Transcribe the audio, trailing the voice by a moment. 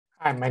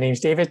Hi, my name is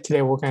David.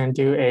 Today we're going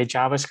to do a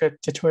JavaScript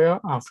tutorial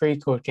on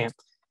freeCodeCamp.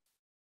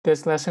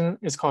 This lesson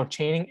is called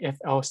chaining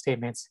if-else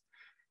statements.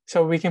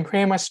 So we can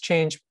pretty much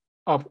change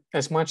up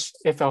as much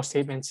if-else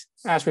statements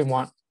as we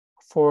want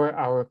for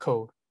our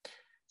code.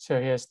 So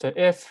here's the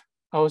if,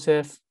 else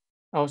if,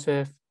 else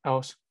if,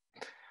 else.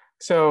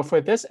 So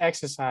for this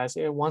exercise,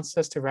 it wants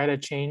us to write a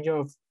chain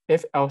of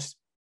if-else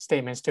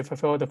statements to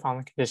fulfill the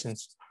following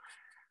conditions.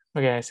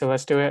 Okay, so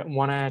let's do it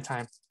one at a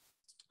time.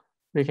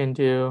 We can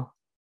do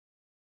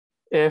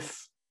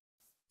if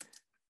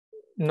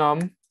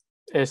num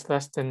is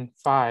less than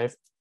 5,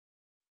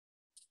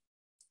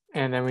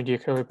 and then we do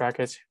curly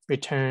brackets,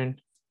 return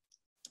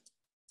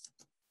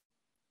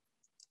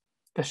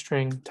the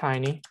string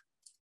tiny.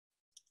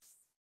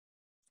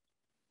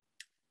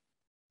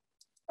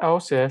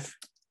 Else if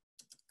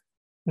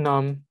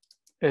num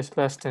is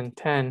less than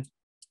 10,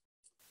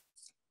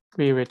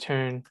 we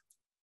return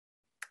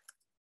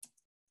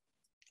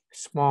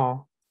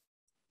small.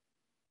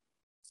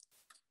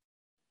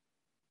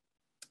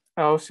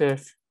 Else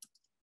if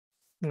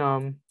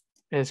num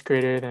is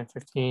greater than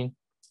 15,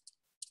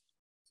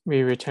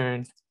 we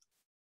return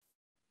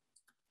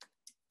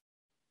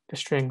the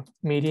string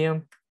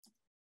medium.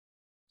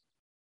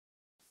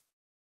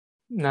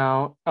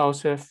 Now,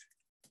 else if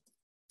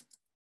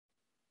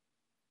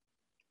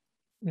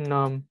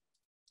num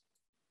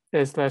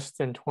is less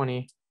than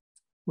 20,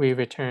 we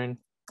return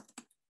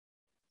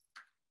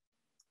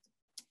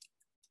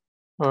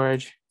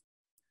large.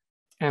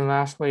 And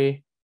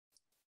lastly,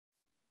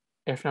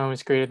 if num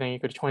is greater than or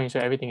equal to 20, so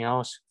everything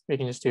else, we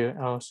can just do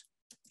else.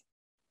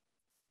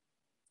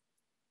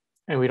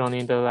 And we don't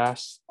need the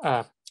last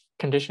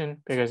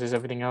condition because it's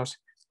everything else.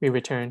 We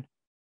return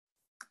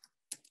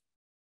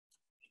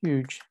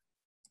huge.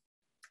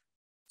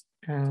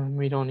 And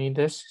we don't need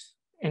this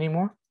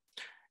anymore.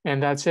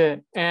 And that's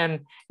it.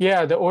 And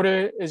yeah, the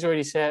order is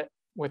already set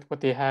with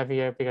what they have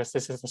here because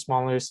this is the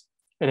smallest,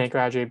 and it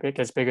gradually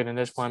gets bigger than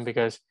this one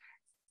because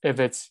if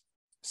it's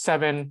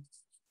 7,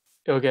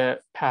 it'll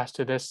get passed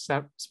to this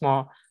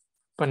small,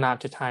 but not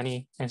to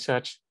tiny and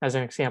such, as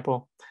an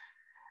example.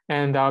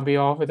 And that'll be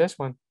all for this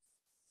one.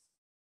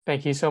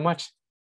 Thank you so much.